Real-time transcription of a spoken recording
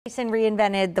Dyson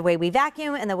reinvented the way we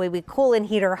vacuum and the way we cool and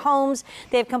heat our homes.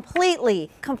 They've completely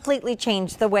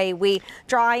changed the way we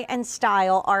dry and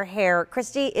style our hair.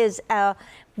 Christy is a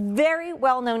very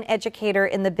well-known educator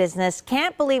in the business.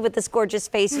 Can't believe with this gorgeous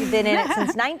face you've been in it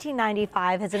since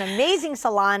 1995. Has an amazing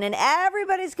salon, and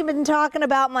everybody's been talking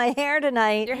about my hair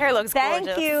tonight. Your hair looks gorgeous.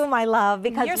 Thank you, my love,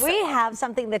 because we have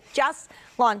something that just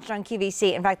launched on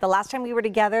QVC. In fact, the last time we were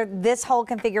together, this whole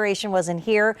configuration was in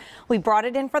here. We brought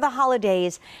it in for the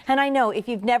holidays, and I know if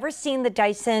you've never seen the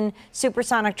Dyson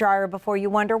Supersonic dryer before, you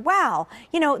wonder, wow,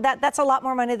 you know, that's a lot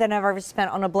more money than I've ever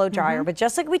spent on a blow dryer. But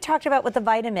just like we talked about with the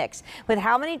Vitamix, with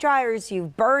how many dryers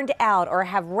you've burned out or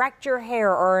have wrecked your hair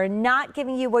or are not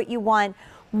giving you what you want,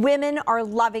 women are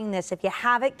loving this. If you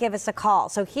have it, give us a call.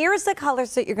 So here's the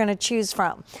colors that you're going to choose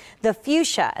from. The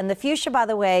fuchsia, and the fuchsia, by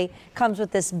the way, comes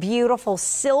with this beautiful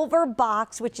silver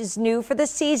box, which is new for the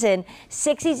season.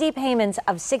 6 easy payments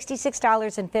of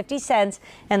 $66.50,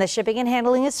 and the shipping and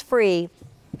handling is free.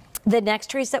 The next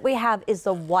choice that we have is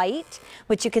the white,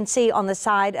 which you can see on the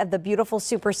side of the beautiful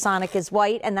Supersonic is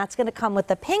white, and that's going to come with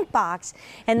the pink box.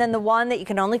 And then the one that you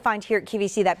can only find here at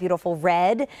QVC, that beautiful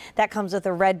red, that comes with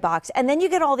a red box. And then you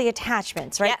get all the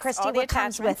attachments, right, yes, Christy? All the what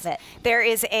comes with it? There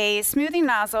is a smoothing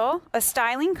nozzle, a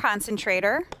styling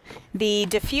concentrator, the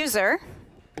diffuser,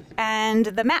 and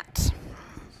the mat.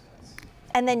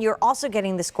 And then you're also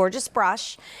getting this gorgeous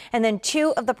brush, and then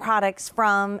 2 of the products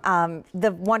from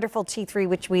the wonderful T3,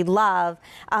 which we love,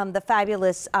 the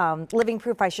fabulous Living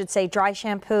Proof, I should say, dry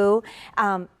shampoo.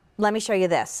 Let me show you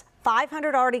this.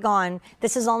 500 already gone.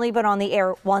 This has only been on the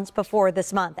air once before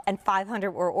this month, and 500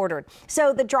 were ordered.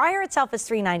 So the dryer itself is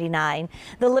 $3.99.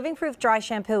 The Living Proof dry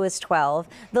shampoo is $12.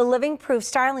 The Living Proof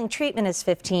styling treatment is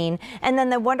 $15, and then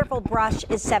the wonderful brush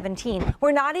is $17.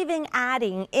 We're not even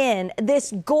adding in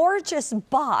this gorgeous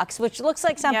box, which looks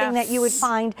like something that you would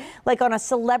find like on a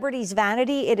celebrity's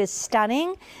vanity. It is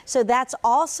stunning. So that's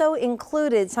also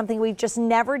included, something we've just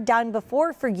never done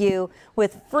before for you,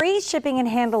 with free shipping and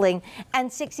handling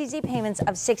and 6 easy payments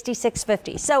of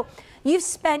 $66.50. So you've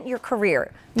spent your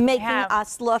career making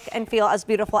us look and feel as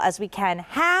beautiful as we can.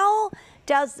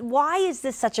 Why is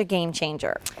this such a game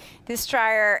changer? This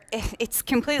dryer, it's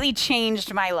completely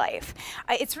changed my life.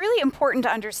 It's really important to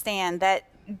understand that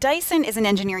Dyson is an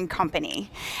engineering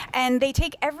company, and they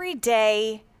take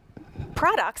everyday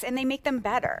products and they make them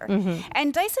better.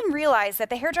 And Dyson realized that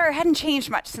the hairdryer hadn't changed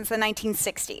much since the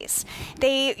 1960s.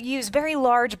 They use very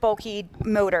large, bulky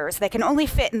motors that can only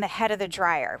fit in the head of the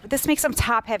dryer. This makes them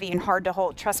top heavy and hard to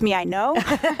hold. Trust me, I know.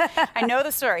 I know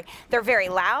the story. They're very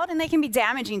loud and they can be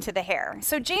damaging to the hair.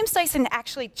 So James Dyson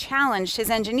actually challenged his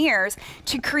engineers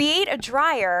to create a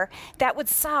dryer that would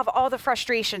solve all the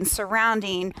frustrations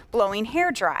surrounding blowing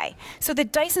hair dry. So the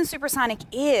Dyson Supersonic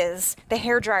is the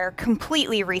hairdryer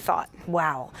completely rethought.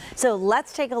 Wow. So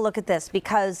let's take a look at this,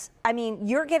 because, I mean,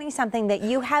 you're getting something that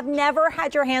you have never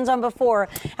had your hands on before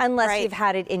unless you've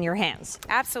had it in your hands.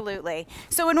 Absolutely.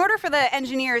 So in order for the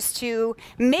engineers to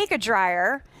make a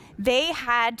dryer, they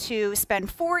had to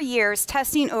spend 4 years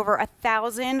testing over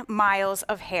 1,000 miles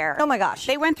of hair. Oh my gosh.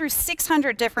 They went through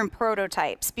 600 different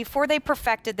prototypes before they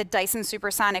perfected the Dyson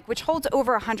Supersonic, which holds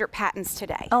over 100 patents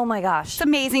today. Oh my gosh. It's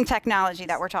amazing technology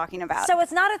that we're talking about. So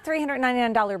it's not a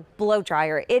 $399 blow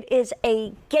dryer. It is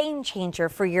a game changer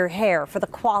for your hair, for the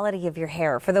quality of your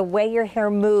hair, for the way your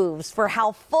hair moves, for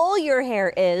how full your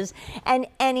hair is, and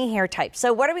any hair type.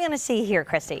 So what are we going to see here,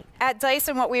 Christy? At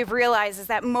Dyson, what we've realized is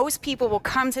that most people will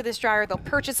come to this dryer, they'll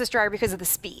purchase this dryer because of the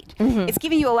speed. It's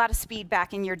giving you a lot of speed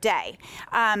back in your day,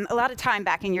 a lot of time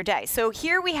back in your day. So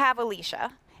here we have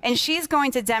Alicia, and she's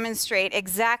going to demonstrate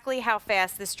exactly how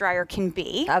fast this dryer can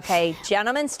be. Okay,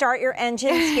 gentlemen, start your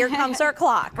engines. Here comes our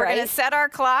clock, We're going to set our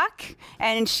clock,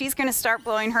 and she's going to start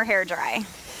blowing her hair dry.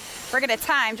 We're going to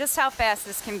time just how fast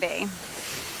this can be.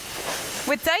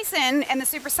 With Dyson and the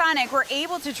Supersonic, we're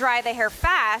able to dry the hair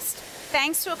fast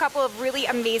thanks to a couple of really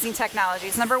amazing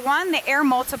technologies. Number one, the air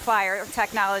multiplier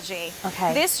technology.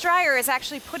 Okay. This dryer is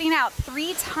actually putting out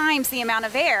 3 times the amount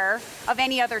of air of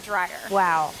any other dryer.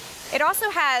 Wow. It also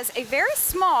has a very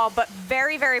small but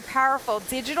very, very powerful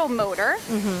digital motor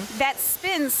that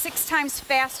spins 6 times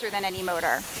faster than any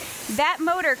motor. That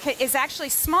motor is actually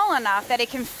small enough that it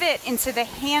can fit into the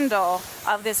handle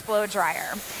of this blow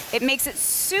dryer. It makes it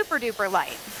super duper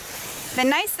light. The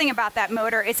nice thing about that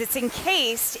motor is it's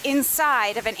encased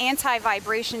inside of an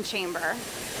anti-vibration chamber.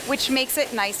 which makes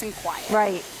it nice and quiet.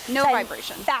 Right. No And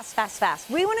vibration. Fast, fast, fast.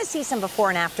 We want to see some before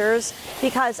and afters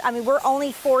because, I mean, we're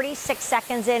only 46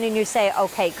 seconds in and you say,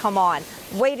 okay, come on.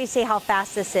 Wait to see how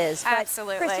fast this is. But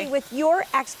Absolutely. Christy, with your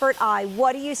expert eye,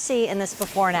 what do you see in this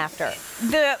before and after?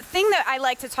 The thing that I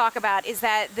like to talk about is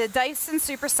that the Dyson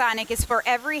Supersonic is for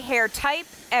every hair type,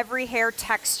 every hair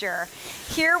texture.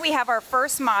 Here we have our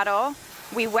first model.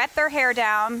 We wet their hair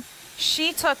down.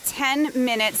 She took 10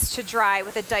 minutes to dry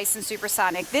with a Dyson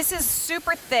Supersonic. This is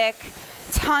super thick,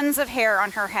 tons of hair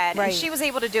on her head, Right. and she was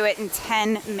able to do it in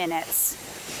 10 minutes.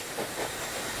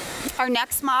 Our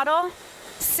next model,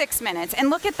 6 minutes. And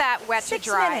look at that wet to 6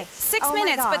 dry. minutes. 6 Oh my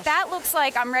minutes, gosh. but that looks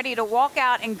like I'm ready to walk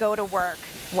out and go to work.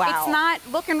 Wow. It's not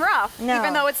looking rough, No.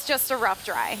 even though it's just a rough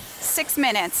dry. 6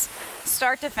 minutes,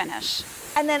 start to finish.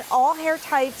 And then all hair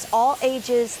types, all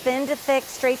ages, thin to thick,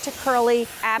 straight to curly. Look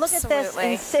at this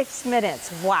Absolutely. in 6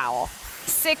 minutes. Wow.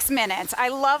 6 minutes. I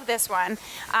love this one.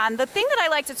 The thing that I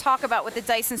like to talk about with the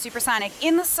Dyson Supersonic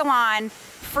in the salon,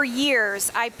 for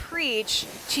years, I preach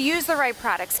to use the right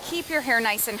products, keep your hair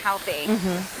nice and healthy.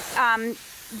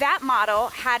 That model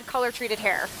had color treated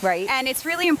hair. Right. And it's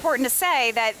really important to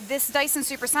say that this Dyson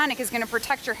Supersonic is going to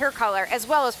protect your hair color as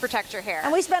well as protect your hair.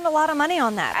 And we spend a lot of money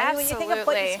on that. I mean, when you think of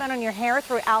what you Absolutely. spend on your hair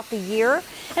throughout the year,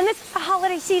 and it's a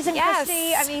holiday season, Yes.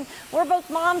 Christy. I mean, we're both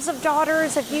moms of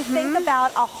daughters. If you think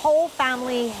about a whole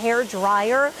family hair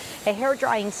dryer, a hair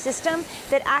drying system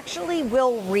that actually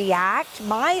will react.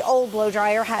 My old blow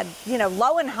dryer had,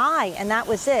 low and high, and that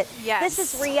was it. Yes.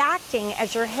 This is reacting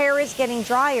as your hair is getting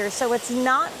drier, so it's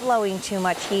not blowing too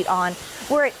much heat on.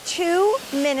 We're at 2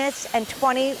 minutes and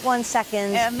 21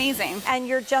 seconds. Amazing. And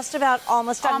you're just about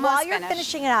almost done. Almost While you're finished.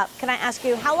 finishing it up, can I ask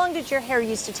you, how long did your hair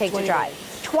used to take to dry?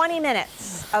 20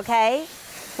 minutes, okay?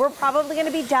 We're probably going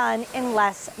to be done in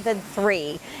less than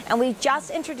 3. And we just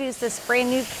introduced this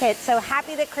brand new kit. So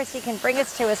happy that Christy can bring it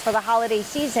to us for the holiday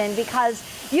season because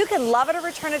you can love it or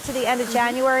return it to the end of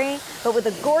January. But with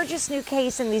a gorgeous new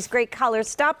case and these great colors,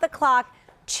 stop the clock.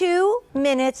 2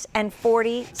 minutes and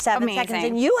 47 Amazing. seconds.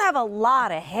 And you have a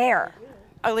lot of hair.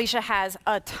 Alicia has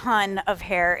a ton of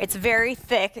hair. It's very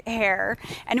thick hair,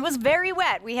 and it was very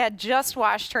wet. We had just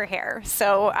washed her hair.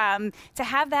 So to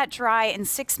have that dry in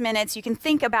 6 minutes, you can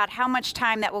think about how much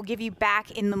time that will give you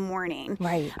back in the morning.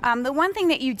 Right. The one thing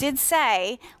that you did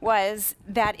say was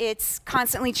that it's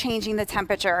constantly changing the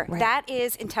temperature. Right. That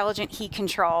is intelligent heat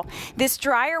control. This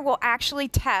dryer will actually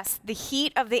test the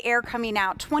heat of the air coming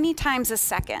out 20 times a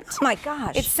second. Oh my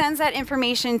gosh. It sends that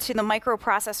information to the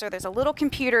microprocessor. There's a little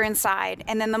computer inside,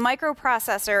 and then the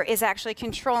microprocessor is actually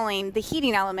controlling the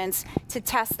heating elements to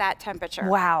test that temperature.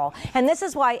 Wow. And this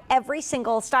is why every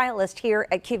single stylist here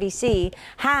at QVC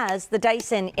has the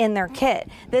Dyson in their kit.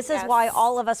 This is Yes. why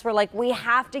all of us were like, we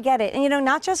have to get it. And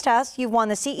not just us, you've won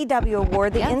the CEW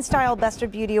Award, the InStyle Best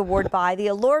of Beauty Award by the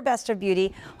Allure Best of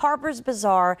Beauty, Harper's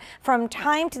Bazaar, from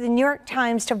Time to the New York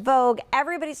Times to Vogue.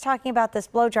 Everybody's talking about this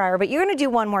blow dryer, but you're going to do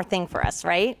one more thing for us,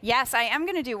 right? Yes, I am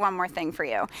going to do one more thing for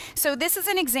you. So this is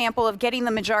an example of getting the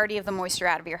majority of the moisture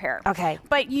out of your hair. Okay.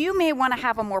 But you may want to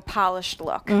have a more polished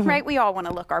look, right? We all want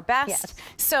to look our best. Yes.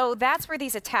 So that's where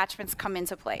these attachments come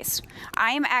into place.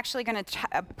 I am actually going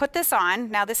to put this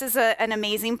on. Now this is an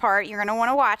amazing part. You're going to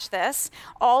want to watch this.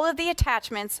 All of the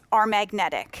attachments are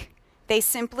magnetic. They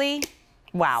simply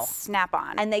Wow. snap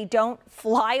on. And they don't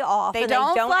fly off. They and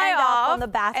don't they don't fly end up off, on the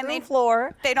bathroom and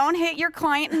floor. They don't hit your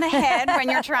client in the head when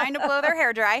you're trying to blow their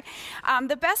hair dry.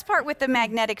 The best part with the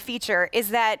magnetic feature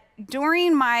is that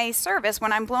during my service,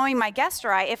 when I'm blowing my guest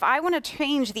dry, if I want to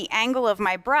change the angle of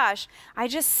my brush, I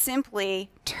just simply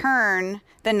turn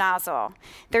the nozzle.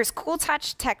 There's Cool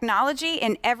Touch technology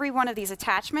in every one of these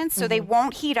attachments, so they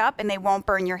won't heat up and they won't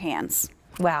burn your hands.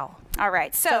 Wow. All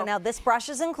right, So now this brush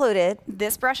is included.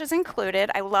 this brush is included.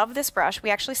 I love this brush. We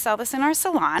actually sell this in our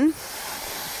salon.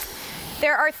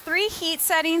 There are 3 heat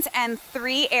settings and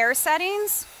 3 air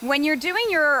settings. When you're doing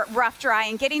your rough dry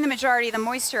and getting the majority of the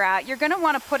moisture out, you're going to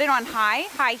want to put it on high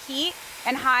heat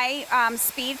and high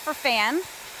speed for fan.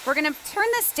 We're going to turn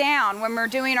this down when we're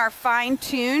doing our fine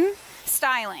tune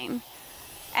styling.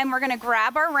 And we're going to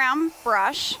grab our round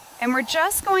brush and we're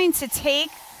just going to take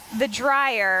the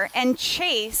dryer and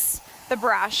chase the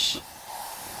brush.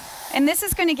 And this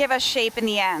is going to give us shape in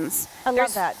the ends. I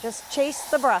love that. Just chase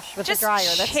the brush with the Just dryer.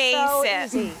 That's chase so it.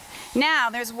 easy. Now,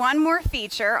 there's one more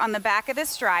feature on the back of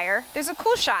this dryer. There's a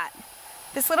cool shot.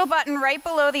 This little button right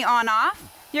below the on-off.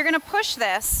 You're going to push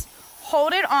this,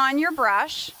 hold it on your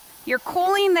brush. You're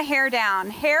cooling the hair down.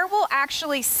 Hair will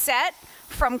actually set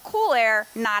from cool air,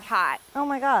 not hot. Oh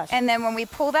my gosh. And then when we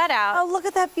pull that out, oh, look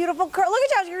at that beautiful curl. Look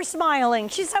at how you're smiling.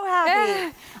 She's so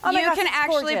happy. Oh my you gosh, can it's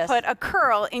actually gorgeous. put a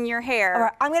curl in your hair. All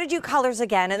right, I'm going to do colors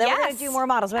again, and then we're going Yes, to do more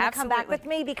models. We're going to come back absolutely.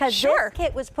 with me because Sure. this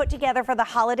kit was put together for the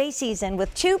holiday season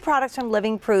with 2 products from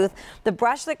Living Proof, the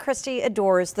brush that Christy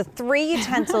adores, the 3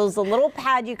 utensils, the little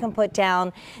pad you can put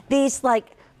down, these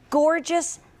like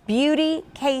gorgeous beauty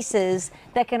cases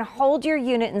that can hold your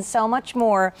unit and so much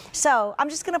more. So I'm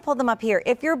just going to pull them up here.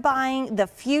 If you're buying the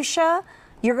fuchsia,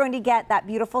 you're going to get that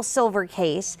beautiful silver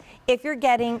case. If you're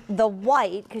getting the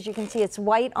white, because you can see it's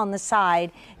white on the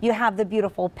side, you have the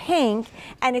beautiful pink.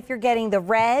 And if you're getting the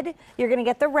red, you're going to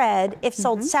get the red. If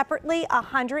sold separately,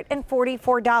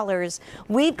 $144.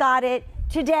 We've got it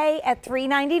today at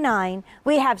 $399.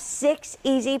 We have 6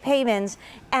 easy payments,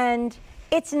 and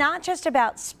it's not just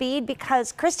about speed,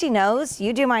 because Christy knows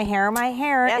you do my hair. My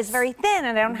hair Yes. is very thin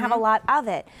and I don't have a lot of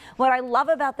it. What I love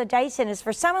about the Dyson is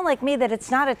for someone like me that it's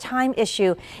not a time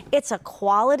issue, it's a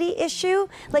quality issue.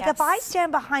 Like if I Yes.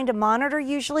 stand behind a monitor,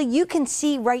 usually you can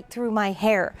see right through my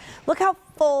hair. Look how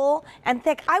full and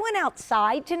thick. I went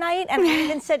outside tonight and I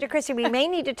even said to Christy, we may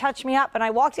need to touch me up. And I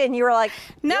walked in and you were like,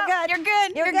 No, you're good. you're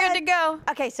good. You're good to go.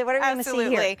 Okay, so what are we going to see here?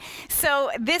 Absolutely.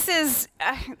 So this is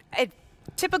a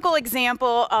typical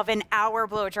example of an hour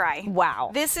blow dry. Wow.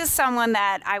 This is someone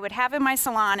that I would have in my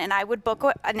salon, and I would book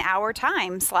an hour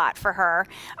time slot for her.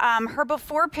 Her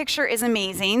before picture is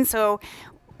amazing. So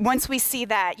once we see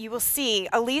that, you will see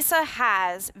Elisa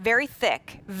has very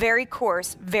thick, very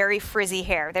coarse, very frizzy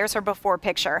hair. There's her before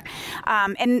picture.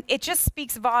 And it just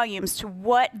speaks volumes to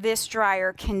what this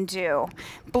dryer can do.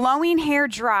 Blowing hair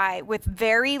dry with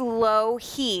very low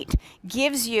heat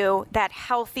gives you that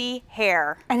healthy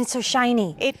hair. And it's so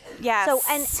shiny. Yes. So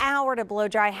an hour to blow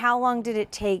dry. How long did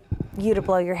it take you to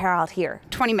blow your hair out here?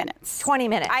 20 minutes. 20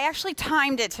 minutes. I actually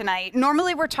timed it tonight.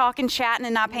 Normally we're talking, chatting,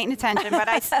 and not paying attention, but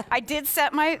I did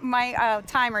set my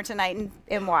timer tonight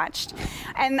and watched.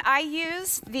 And I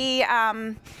used the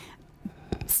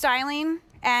styling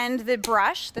and the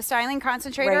brush, the styling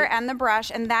concentrator Right. and the brush,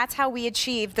 and that's how we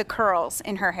achieved the curls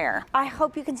in her hair. I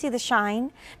hope you can see the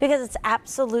shine because it's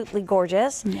absolutely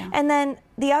gorgeous. Yeah. And then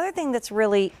the other thing that's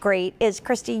really great is,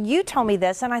 Christy, you told me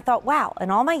this and I thought, wow,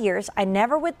 in all my years, I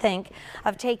never would think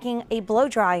of taking a blow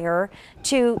dryer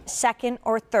to 2nd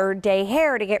or 3rd day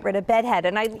hair to get rid of bedhead.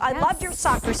 And I loved your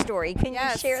soccer story. Can you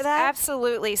share that?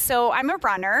 Absolutely. So I'm a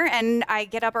runner and I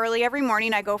get up early every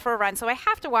morning. I go for a run, so I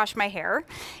have to wash my hair.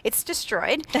 It's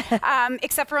destroyed,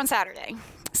 except for on Saturday.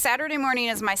 Saturday morning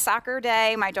is my soccer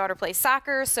day. My daughter plays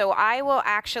soccer, so I will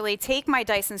actually take my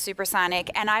Dyson Supersonic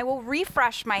and I will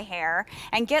refresh my hair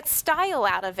and get style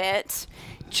out of it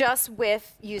just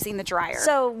with using the dryer.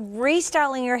 So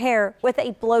restyling your hair with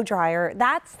a blow dryer,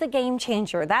 that's the game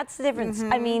changer. That's the difference.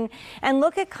 I mean, and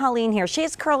look at Colleen here. She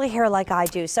has curly hair like I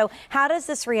do. So how does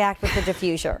this react with the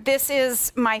diffuser? This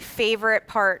is my favorite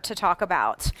part to talk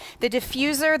about. The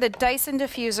diffuser, the Dyson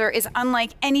diffuser, is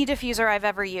unlike any diffuser I've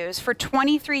ever used. For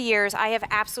 23 years, I have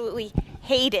absolutely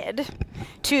hated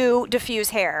to diffuse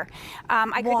hair.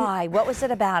 Why? What was it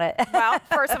about it? Well,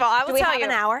 first of all, I will Do we tell have you.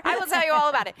 an hour? I will tell you all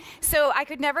about it. So I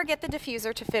could never get the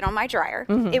diffuser to fit on my dryer.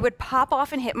 It would pop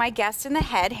off and hit my guest in the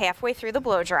head halfway through the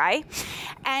blow dry.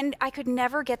 And I could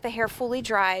never get the hair fully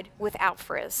dried without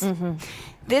frizz.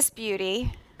 This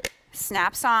beauty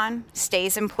snaps on,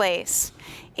 stays in place.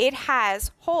 It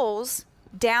has holes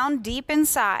down deep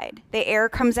inside. The air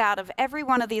comes out of every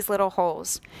one of these little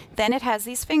holes. Then it has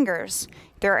these fingers.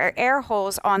 There are air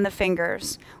holes on the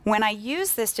fingers. When I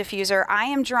use this diffuser, I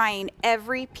am drying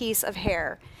every piece of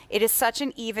hair. It is such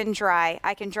an even dry.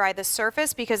 I can dry the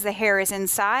surface because the hair is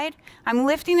inside. I'm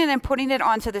lifting it and putting it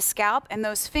onto the scalp, and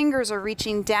those fingers are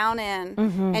reaching down in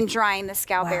and drying the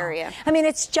scalp area. I mean,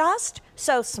 it's just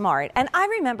so smart. And I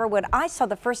remember when I saw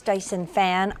the first Dyson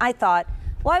fan, I thought,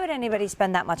 why would anybody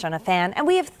spend that much on a fan? And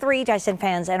we have 3 Dyson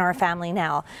fans in our family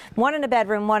now. 1 in a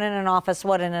bedroom, 1 in an office,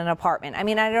 1 in an apartment. I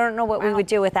mean, I don't know what we would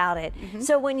do without it.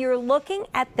 So when you're looking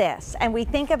at this and we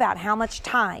think about how much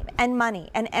time and money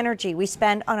and energy we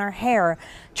spend on our hair,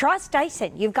 trust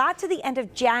Dyson. You've got to the end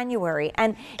of January.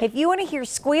 And if you want to hear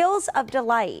squeals of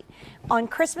delight on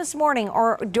Christmas morning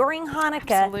or during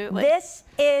Hanukkah, Absolutely. this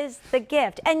is the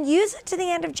gift. And use it to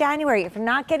the end of January. If you're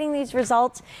not getting these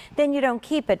results, then you don't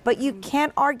keep it. But you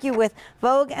can't argue with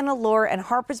Vogue and Allure and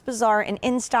Harper's Bazaar and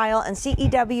InStyle and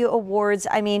CEW Awards.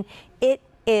 I mean, it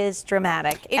is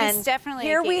dramatic. It is definitely a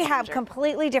here we game have changer.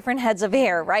 completely different heads of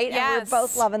hair, right? Yes. And we're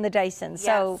both loving the Dyson.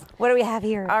 So Yes. what do we have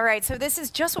here? All right, so this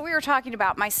is just what we were talking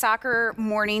about, my soccer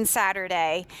morning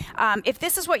Saturday. If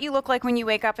this is what you look like when you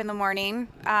wake up in the morning,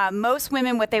 most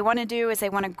women, what they want to do is they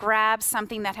want to grab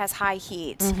something that has high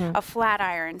heat, a flat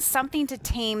iron, something to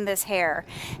tame this hair.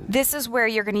 This is where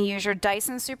you're going to use your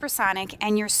Dyson Supersonic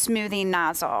and your smoothing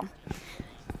nozzle.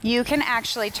 You can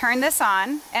actually turn this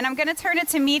on, and I'm going to turn it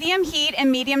to medium heat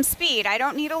and medium speed. I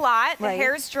don't need a lot. The Right.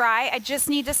 hair's dry. I just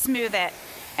need to smooth it.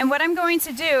 And what I'm going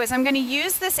to do is I'm going to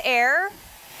use this air,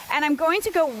 and I'm going to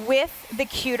go with the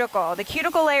cuticle. The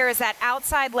cuticle layer is that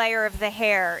outside layer of the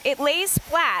hair. It lays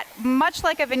flat, much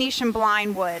like a Venetian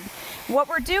blind would. What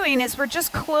we're doing is we're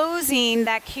just closing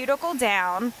that cuticle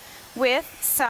down with some